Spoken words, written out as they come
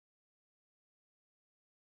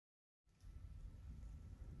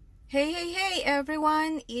Hey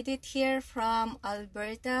everyone, Edith here from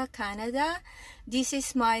Alberta, Canada. This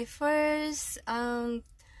is my first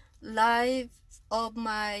live of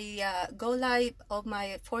my go live of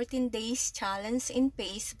my 14 days challenge in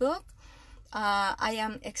Facebook. I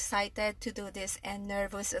am excited to do this and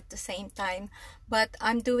nervous at the same time, but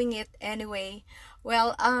I'm doing it anyway.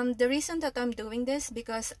 Well, the reason that I'm doing this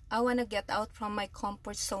because I want to get out from my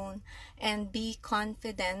comfort zone and be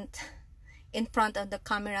confident in front of the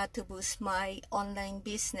camera to boost my online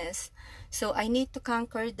business. So I need to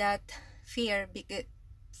conquer that fear, because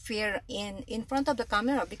fear in front of the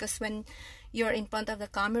camera, because when you're in front of the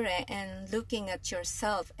camera and looking at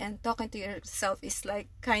yourself and talking to yourself is like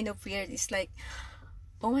kind of weird. It's like,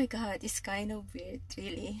 oh my god, it's kind of weird,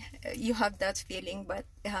 really. You have that feeling, but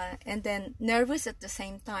and then nervous at the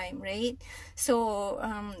same time, right? So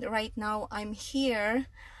right now I'm here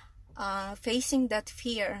facing that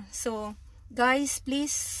fear. So guys,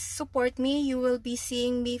 please support me. You will be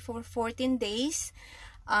seeing me for 14 days.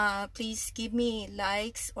 Please give me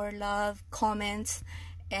likes or love, comments,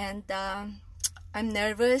 and I'm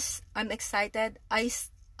nervous, I'm excited. I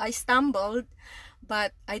stumbled,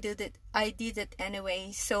 but I did it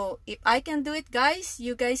anyway. So if I can do it, guys,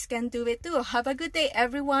 you guys can do it too. Have a good day,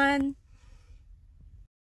 everyone.